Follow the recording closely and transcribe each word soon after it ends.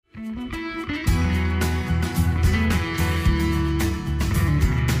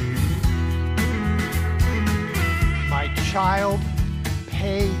Child,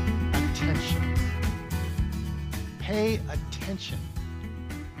 pay attention. Pay attention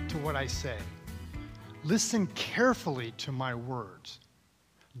to what I say. Listen carefully to my words.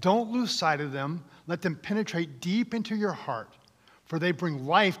 Don't lose sight of them. Let them penetrate deep into your heart, for they bring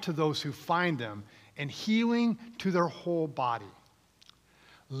life to those who find them and healing to their whole body.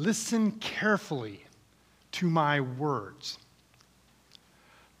 Listen carefully to my words.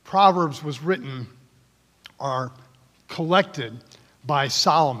 Proverbs was written or collected by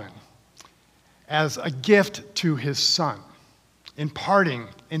Solomon as a gift to his son, imparting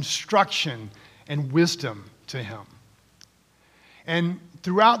instruction and wisdom to him. And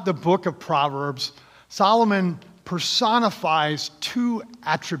throughout the book of Proverbs, Solomon personifies two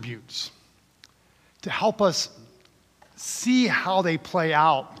attributes to help us see how they play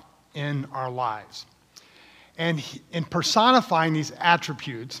out in our lives. And in personifying these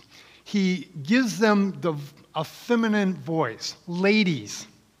attributes, he gives them a feminine voice. Ladies,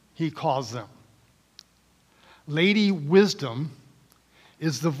 he calls them. Lady wisdom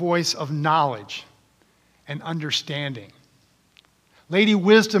is the voice of knowledge and understanding. Lady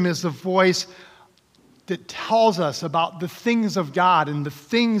wisdom is the voice that tells us about the things of God and the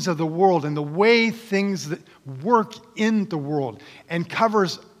things of the world and the way things that work in the world, and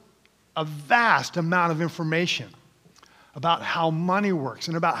covers a vast amount of information about how money works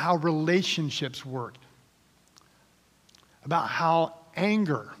and about how relationships work, about how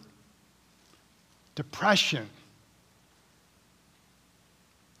anger, depression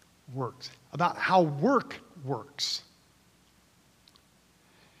works, about how work works.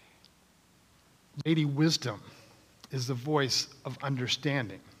 Lady Wisdom is the voice of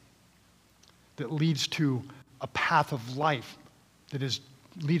understanding that leads to a path of life that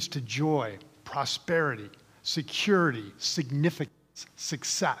leads to joy, prosperity, security, significance,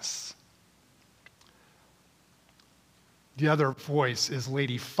 success. The other voice is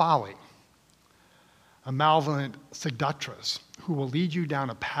Lady Folly, a malevolent seductress who will lead you down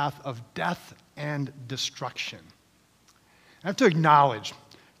a path of death and destruction. I have to acknowledge,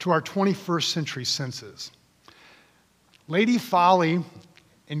 to our 21st century senses, Lady Folly,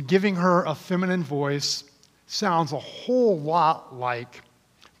 in giving her a feminine voice, sounds a whole lot like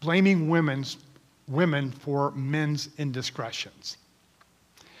blaming women for men's indiscretions.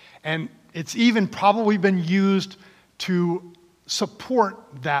 And it's even probably been used to support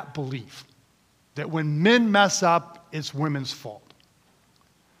that belief, that when men mess up, it's women's fault.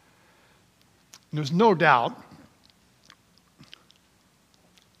 And there's no doubt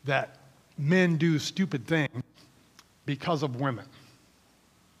that men do stupid things because of women.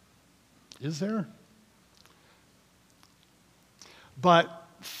 Is there? But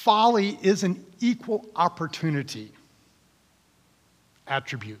folly is an equal opportunity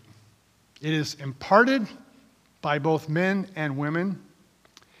attribute. It is imparted by both men and women,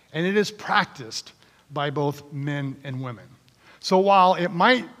 and it is practiced by both men and women. So while it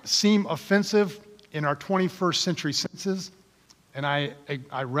might seem offensive in our 21st century senses, and I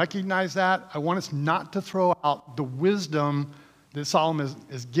recognize that, I want us not to throw out the wisdom that Solomon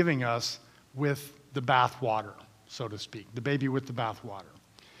is giving us with the bathwater, so to speak, the baby with the bathwater.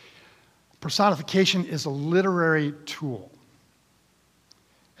 Personification is a literary tool,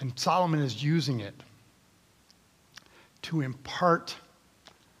 and Solomon is using it to impart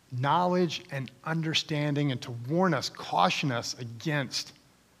knowledge and understanding and to warn us, caution us against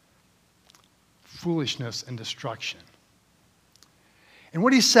foolishness and destruction. And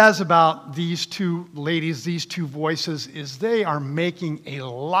what he says about these two ladies, these two voices, is they are making a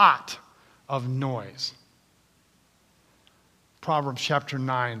lot of noise. Proverbs chapter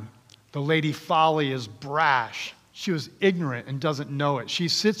 9, the lady Folly is brash. She was ignorant and doesn't know it. She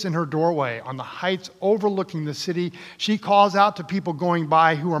sits in her doorway on the heights overlooking the city. She calls out to people going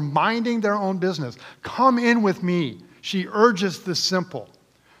by who are minding their own business. Come in with me. She urges the simple.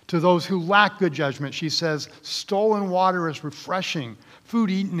 To those who lack good judgment, she says, stolen water is refreshing. Food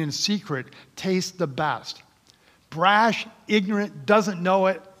eaten in secret tastes the best. Brash, ignorant, doesn't know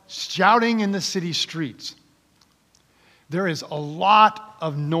it, shouting in the city streets. There is a lot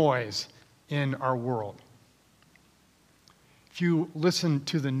of noise in our world. If you listen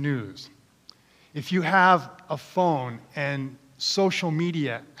to the news, if you have a phone and social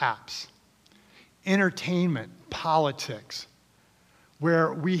media apps, entertainment, politics,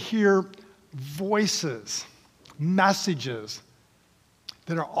 where we hear voices, messages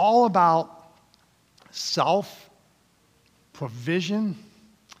that are all about self-provision,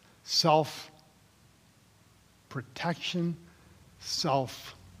 self-protection,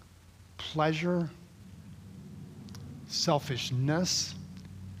 self-pleasure, selfishness,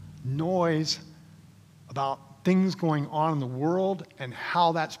 noise about things going on in the world and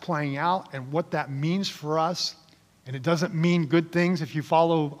how that's playing out and what that means for us. And it doesn't mean good things. If you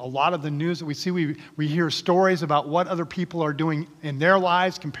follow a lot of the news that we see, we hear stories about what other people are doing in their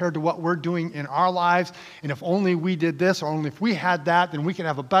lives compared to what we're doing in our lives. And if only we did this, or only if we had that, then we could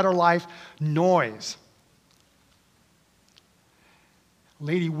have a better life. Noise.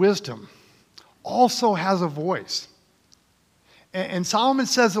 Lady Wisdom also has a voice. And Solomon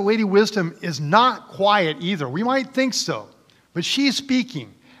says that Lady Wisdom is not quiet either. We might think so, but she's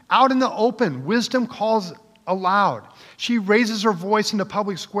speaking. Out in the open, wisdom calls aloud. She raises her voice in the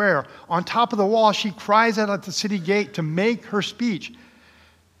public square. On top of the wall, she cries out at the city gate to make her speech.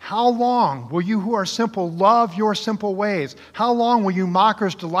 How long will you who are simple love your simple ways? How long will you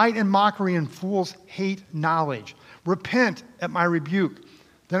mockers delight in mockery and fools hate knowledge? Repent at my rebuke.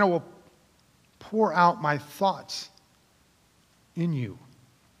 Then I will pour out my thoughts in you.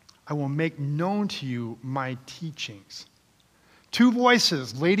 I will make known to you my teachings. Two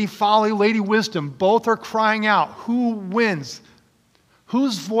voices, Lady Folly, Lady Wisdom, both are crying out. Who wins?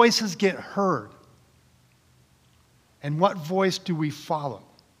 Whose voices get heard? And what voice do we follow?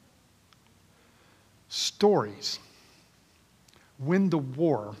 Stories win the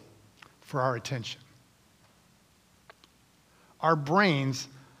war for our attention. Our brains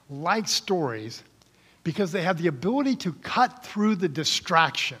like stories because they have the ability to cut through the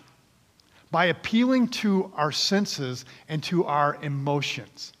distraction by appealing to our senses and to our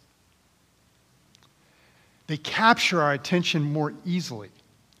emotions. They capture our attention more easily,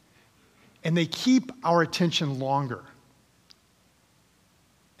 and they keep our attention longer,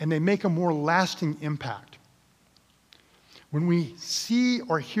 and they make a more lasting impact. When we see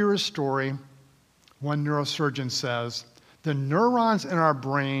or hear a story, one neurosurgeon says, the neurons in our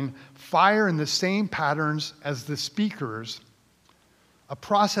brain fire in the same patterns as the speakers, a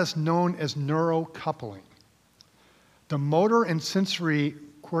process known as neurocoupling. The motor and sensory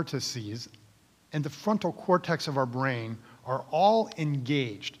cortices and the frontal cortex of our brain are all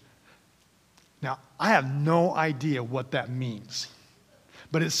engaged. Now, I have no idea what that means,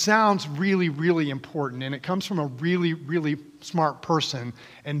 but it sounds really, really important, and it comes from a really, really smart person,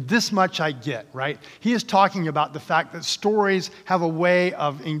 and this much I get, right? He is talking about the fact that stories have a way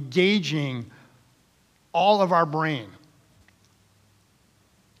of engaging all of our brain.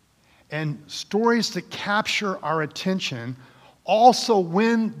 And stories that capture our attention also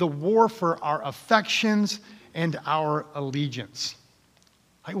win the war for our affections and our allegiance.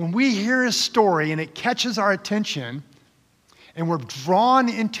 Like when we hear a story and it catches our attention and we're drawn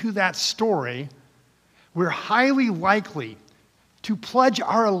into that story, we're highly likely to pledge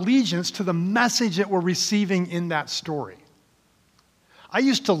our allegiance to the message that we're receiving in that story. I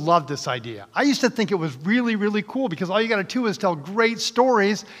used to love this idea. I used to think it was really, really cool because all you got to do is tell great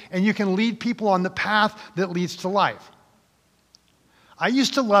stories and you can lead people on the path that leads to life. I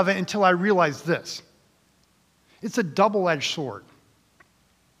used to love it until I realized this. It's a double-edged sword.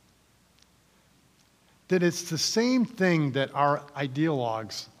 That it's the same thing that our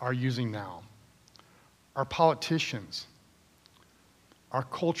ideologues are using now. Our politicians, our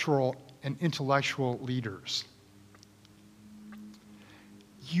cultural and intellectual leaders.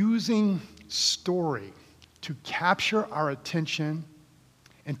 Using story to capture our attention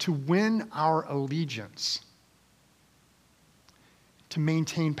and to win our allegiance, to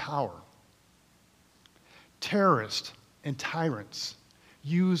maintain power. Terrorists and tyrants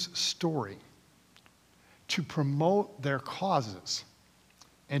use story to promote their causes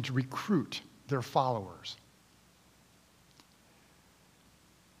and to recruit their followers.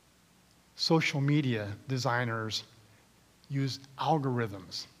 Social media designers use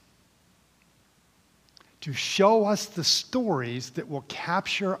algorithms to show us the stories that will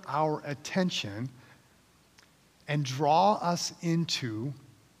capture our attention and draw us into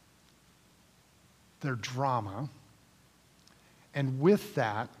their drama, and with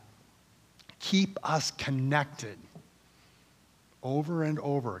that, keep us connected over and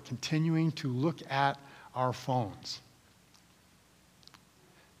over, continuing to look at our phones.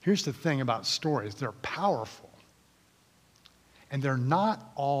 Here's the thing about stories. They're powerful. And they're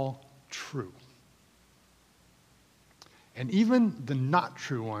not all true. And even the not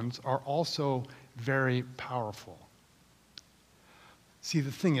true ones are also very powerful. See,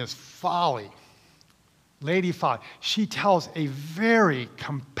 the thing is, Folly, Lady Folly, she tells a very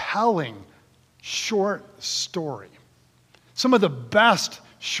compelling short story. Some of the best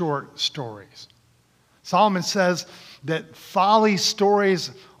short stories. Solomon says that Folly's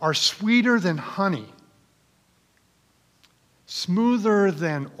stories are sweeter than honey, smoother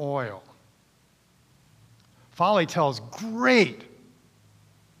than oil. Folly tells great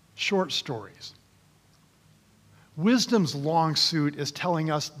short stories. Wisdom's long suit is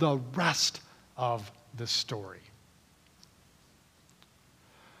telling us the rest of the story.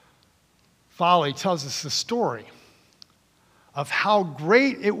 Folly tells us the story of how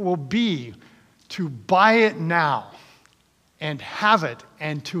great it will be to buy it now and have it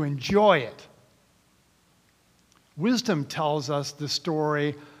and to enjoy it. Wisdom tells us the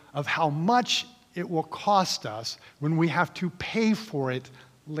story of how much it will cost us when we have to pay for it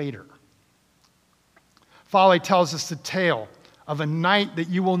later. Folly tells us the tale of a night that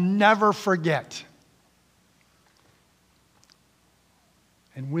you will never forget.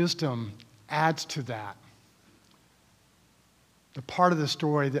 And wisdom adds to that the part of the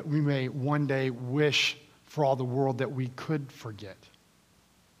story that we may one day wish for all the world that we could forget.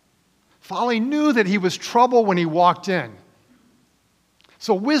 Folly knew that he was trouble when he walked in.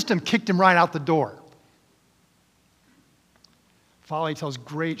 So wisdom kicked him right out the door. Folly tells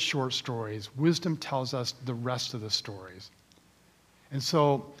great short stories. Wisdom tells us the rest of the stories. And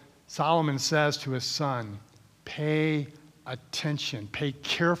so Solomon says to his son, pay attention, pay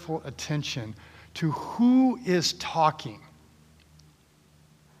careful attention to who is talking.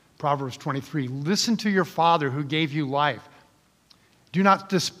 Proverbs 23, listen to your father who gave you life. Do not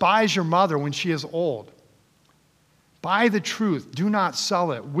despise your mother when she is old. Buy the truth, do not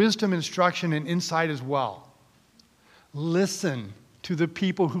sell it. Wisdom, instruction, and insight as well. Listen to the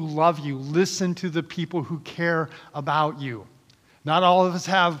people who love you. Listen to the people who care about you. Not all of us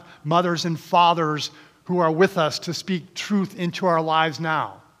have mothers and fathers who are with us to speak truth into our lives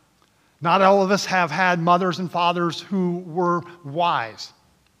now. Not all of us have had mothers and fathers who were wise.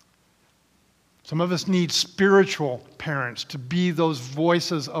 Some of us need spiritual parents to be those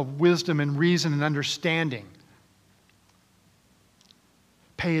voices of wisdom and reason and understanding.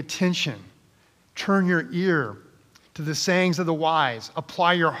 Pay attention. Turn your ear to the sayings of the wise.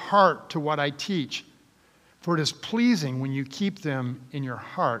 Apply your heart to what I teach. For it is pleasing when you keep them in your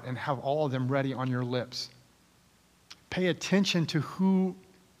heart and have all of them ready on your lips. Pay attention to who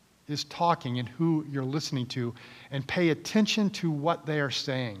is talking and who you're listening to, and pay attention to what they are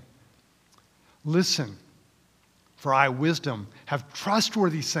saying. Listen, for I, wisdom, have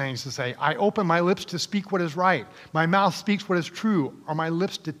trustworthy sayings to say. I open my lips to speak what is right. My mouth speaks what is true, or my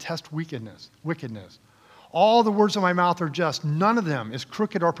lips detest wickedness. All the words of my mouth are just. None of them is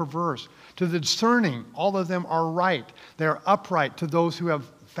crooked or perverse. To the discerning, all of them are right. They are upright to those who have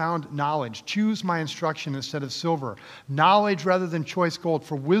found knowledge. Choose my instruction instead of silver, knowledge rather than choice gold.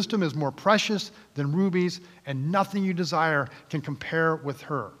 For wisdom is more precious than rubies, and nothing you desire can compare with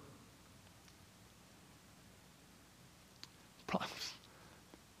her.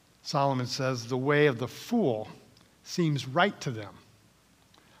 Solomon says, the way of the fool seems right to them,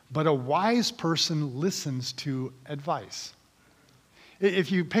 but a wise person listens to advice.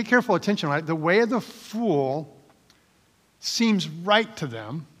 If you pay careful attention, right, the way of the fool seems right to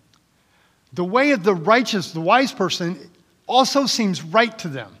them. The way of the righteous, the wise person, also seems right to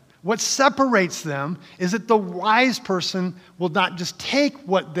them. What separates them is that the wise person will not just take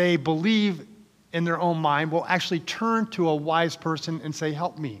what they believe in their own mind, will actually turn to a wise person and say,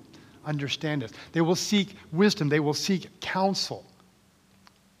 help me understand this. They will seek wisdom. They will seek counsel.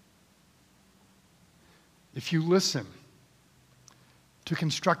 If you listen to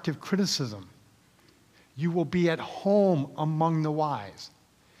constructive criticism, you will be at home among the wise.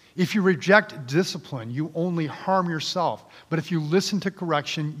 If you reject discipline, you only harm yourself. But if you listen to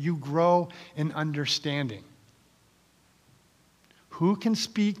correction, you grow in understanding. Who can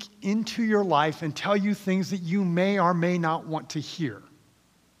speak into your life and tell you things that you may or may not want to hear?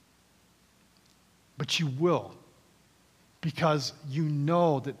 But you will, because you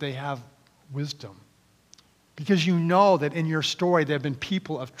know that they have wisdom. Because you know that in your story there have been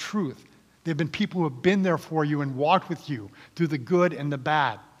people of truth. There have been people who have been there for you and walked with you through the good and the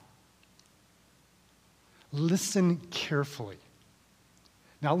bad. Listen carefully.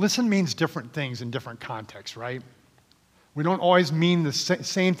 Now, listen means different things in different contexts, right? We don't always mean the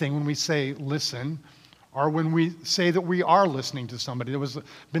same thing when we say listen or when we say that we are listening to somebody. There was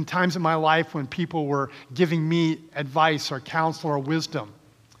been times in my life when people were giving me advice or counsel or wisdom.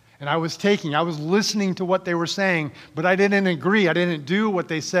 And I was listening to what they were saying, but I didn't agree. I didn't do what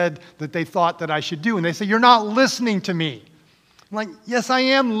they said that they thought that I should do. And they say, you're not listening to me. I'm like, yes, I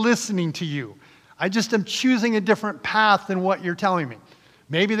am listening to you. I just am choosing a different path than what you're telling me.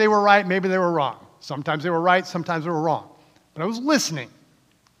 Maybe they were right, maybe they were wrong. Sometimes they were right, sometimes they were wrong. But I was listening.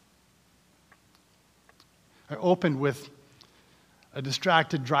 I opened with a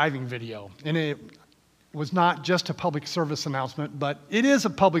distracted driving video, and it was not just a public service announcement, but it is a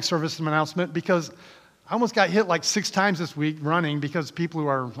public service announcement because I almost got hit like 6 times this week running because people who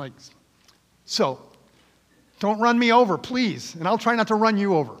are like, so Don't run me over, please, and I'll try not to run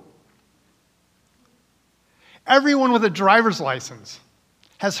you over. Everyone with a driver's license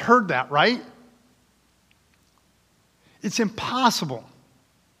has heard that, right? It's impossible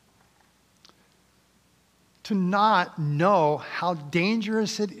to not know how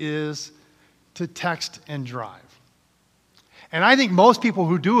dangerous it is to text and drive. And I think most people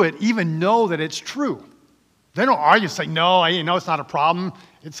who do it even know that it's true. They don't argue, say, no, it's not a problem.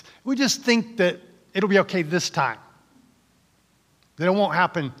 We just think that it'll be okay this time. That it won't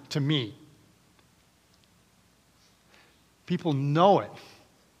happen to me. People know it.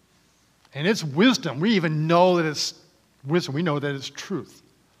 And it's wisdom. We even know that it's wisdom. We know that it's truth.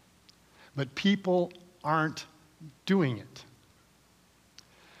 But people aren't doing it.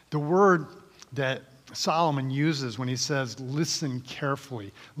 The word that Solomon uses when he says listen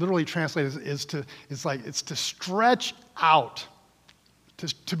carefully, literally translated it's to stretch out,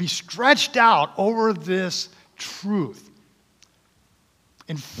 to be stretched out over this truth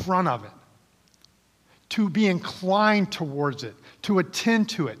in front of it, to be inclined towards it, to attend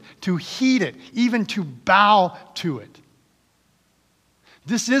to it, to heed it, even to bow to it.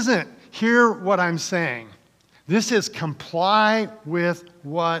 This isn't hear what I'm saying. This is comply with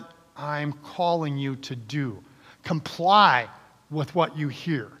what I'm calling you to do. Comply with what you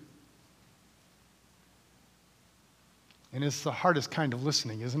hear. And it's the hardest kind of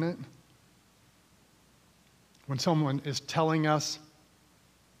listening, isn't it? When someone is telling us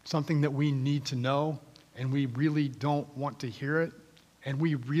something that we need to know, and we really don't want to hear it, and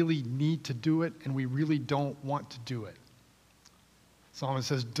we really need to do it, and we really don't want to do it. Solomon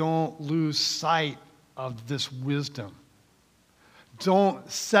says, don't lose sight of this wisdom. Don't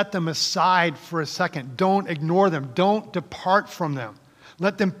set them aside for a second. Don't ignore them. Don't depart from them.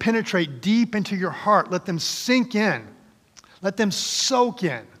 Let them penetrate deep into your heart. Let them sink in. Let them soak in.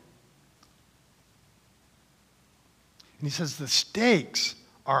 And he says, the stakes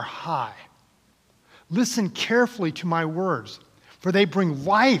are high. Listen carefully to my words, for they bring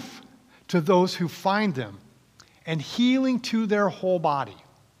life to those who find them and healing to their whole body.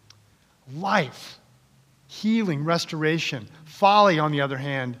 Life, healing, restoration. Folly, on the other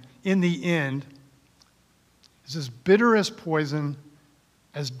hand, in the end, is as bitter as poison,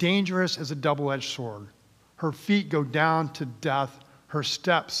 as dangerous as a double-edged sword. Her feet go down to death. Her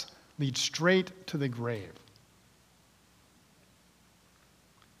steps lead straight to the grave.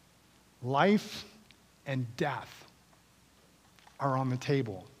 Life and death are on the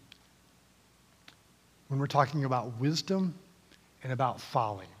table when we're talking about wisdom and about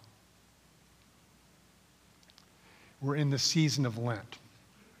folly. We're in the season of Lent.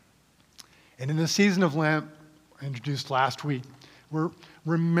 And in the season of Lent, I introduced last week, we're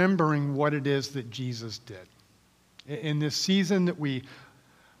remembering what it is that Jesus did. In this season that we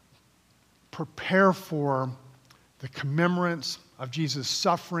prepare for the commemorance of Jesus'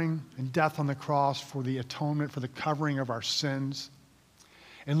 suffering and death on the cross for the atonement, for the covering of our sins,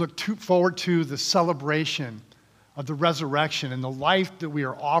 and look forward to the celebration of the resurrection and the life that we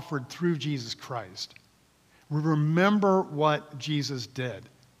are offered through Jesus Christ. We remember what Jesus did.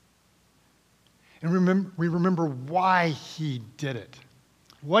 And we remember why he did it.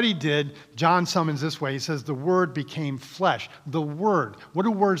 What he did, John summons this way. He says, the Word became flesh. The Word. What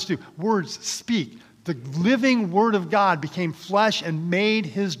do words do? Words speak. The living Word of God became flesh and made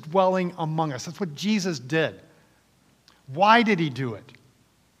his dwelling among us. That's what Jesus did. Why did he do it?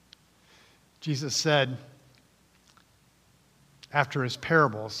 Jesus said, after his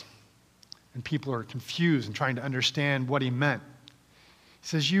parables, and people are confused and trying to understand what he meant. He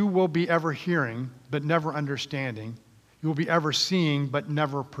says, you will be ever hearing, but never understanding. You will be ever seeing, but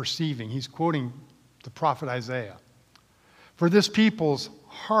never perceiving. He's quoting the prophet Isaiah. For this people's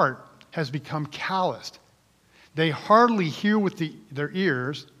heart has become calloused. They hardly hear with their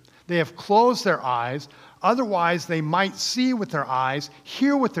ears. They have closed their eyes. Otherwise, they might see with their eyes,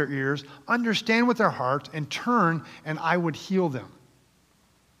 hear with their ears, understand with their hearts, and turn, and I would heal them.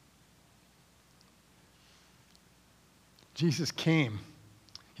 Jesus came,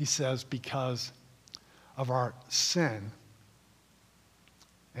 he says, because of our sin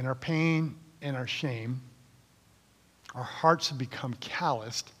and our pain and our shame. Our hearts have become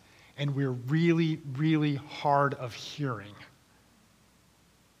calloused, and we're really, really hard of hearing.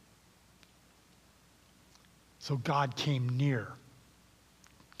 So God came near.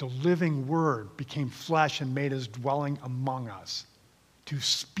 The living Word became flesh and made his dwelling among us to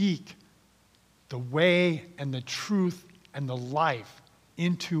speak the way and the truth and the life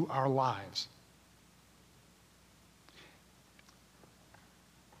into our lives.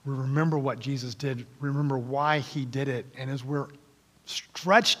 We remember what Jesus did. Remember why he did it. And as we're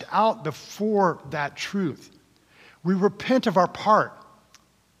stretched out before that truth, We repent of our part.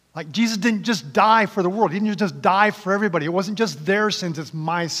 Like Jesus didn't just die for the world. He didn't just die for everybody. It wasn't just their sins, it's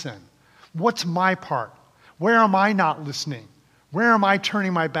my sin. What's my part? Where am I not listening? Where am I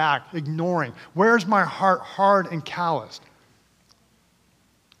turning my back, ignoring? Where's my heart hard and calloused?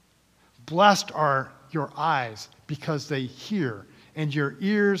 Blessed are your eyes because they hear, and your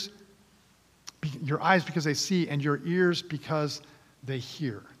eyes because they see, and your ears because they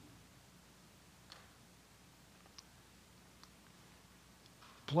hear.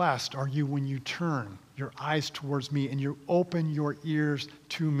 Blessed are you when you turn your eyes towards me and you open your ears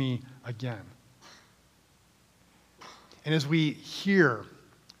to me again. And as we hear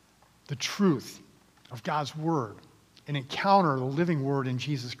the truth of God's word and encounter the living word in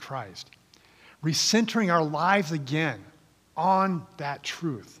Jesus Christ, recentering our lives again on that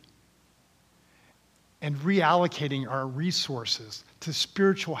truth and reallocating our resources to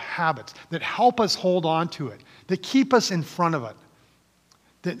spiritual habits that help us hold on to it, that keep us in front of it,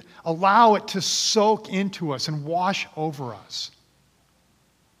 that allow it to soak into us and wash over us.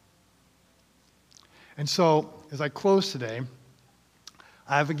 And so, as I close today,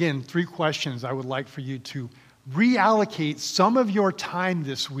 I have, again, 3 questions I would like for you to reallocate some of your time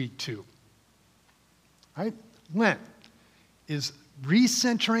this week to. Right? Lent is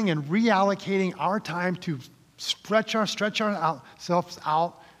recentering and reallocating our time to stretch ourselves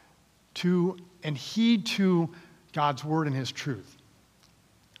out to and heed to God's word and his truth.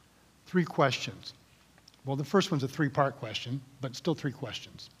 3 questions. Well, the first one's a 3-part question, but still 3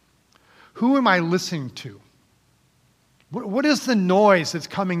 questions. Who am I listening to? What is the noise that's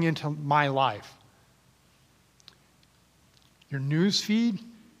coming into my life? Your news feed?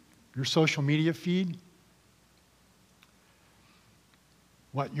 Your social media feed?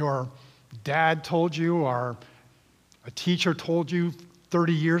 What your dad told you or a teacher told you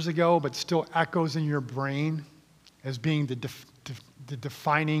 30 years ago but still echoes in your brain as being the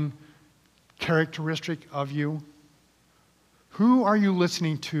defining characteristic of you? Who are you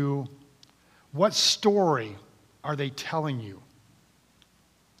listening to? What story are they telling you?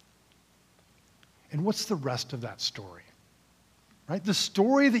 And what's the rest of that story? Right? The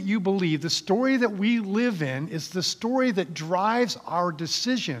story that you believe, the story that we live in is the story that drives our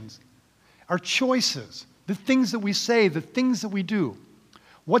decisions, our choices, the things that we say, the things that we do.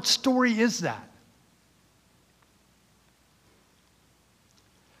 What story is that?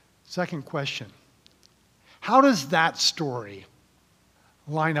 Second question, how does that story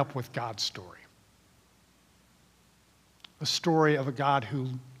line up with God's story? A story of a God who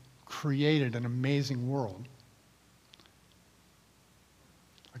created an amazing world,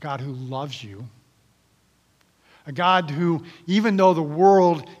 a God who loves you, a God who, even though the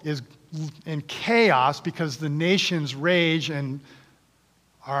world is in chaos because the nations rage and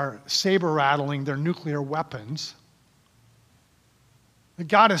are saber-rattling their nuclear weapons, that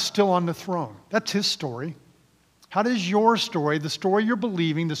God is still on the throne. That's his story. How does your story, the story you're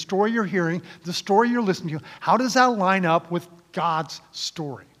believing, the story you're hearing, the story you're listening to, how does that line up with God's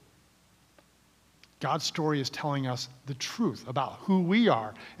story? God's story is telling us the truth about who we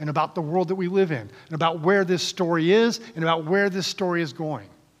are and about the world that we live in and about where this story is and about where this story is going.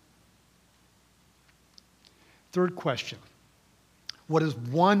 Third question, what is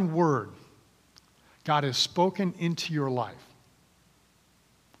one word God has spoken into your life?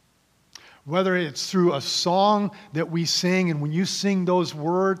 Whether it's through a song that we sing, and when you sing those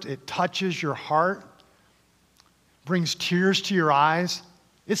words, it touches your heart, brings tears to your eyes,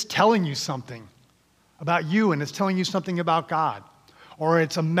 it's telling you something about you and it's telling you something about God. Or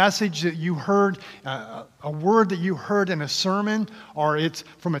it's a message that you heard, a word that you heard in a sermon, or it's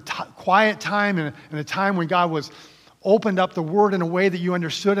from a quiet time and a time when God was opened up the word in a way that you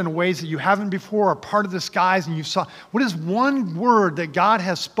understood in ways that you haven't before, or part of the skies and you saw. What is one word that God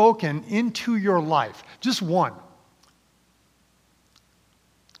has spoken into your life? Just one.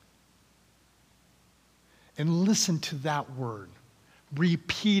 And listen to that word.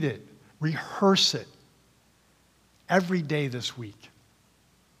 Repeat it. Rehearse it every day this week.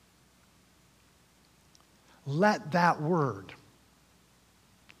 Let that word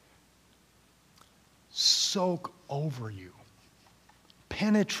soak over you,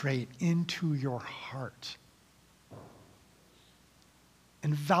 penetrate into your heart,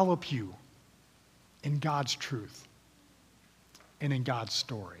 envelop you in God's truth and in God's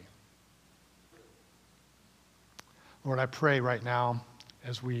story. Lord, I pray right now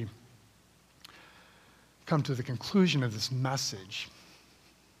as we come to the conclusion of this message,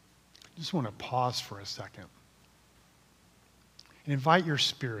 I just want to pause for a second and invite your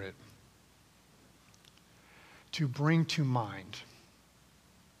Spirit to bring to mind,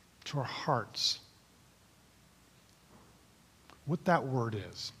 to our hearts, what that word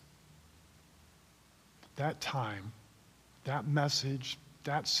is. That time, that message,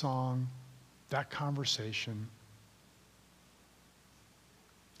 that song, that conversation,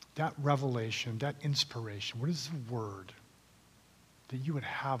 that revelation, that inspiration. What is the word that you would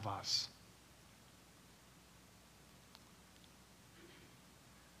have us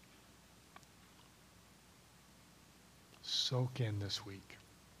soak in this week?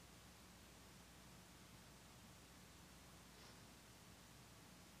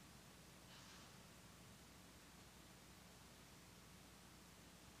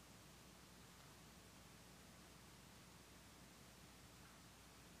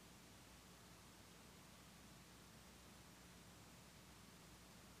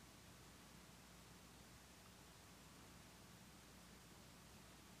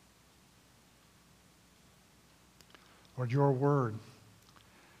 Lord, your word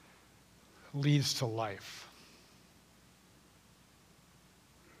leads to life.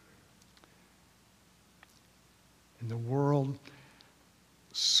 And the world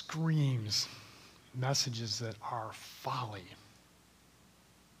screams messages that are folly.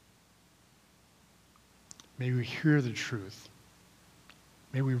 May we hear the truth.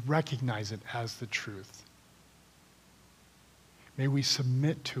 May we recognize it as the truth. May we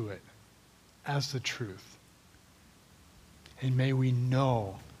submit to it as the truth. And may we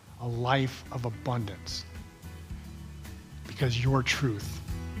know a life of abundance, because your truth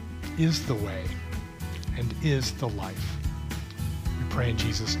is the way and is the life. We pray in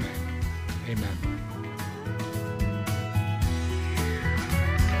Jesus' name. Amen.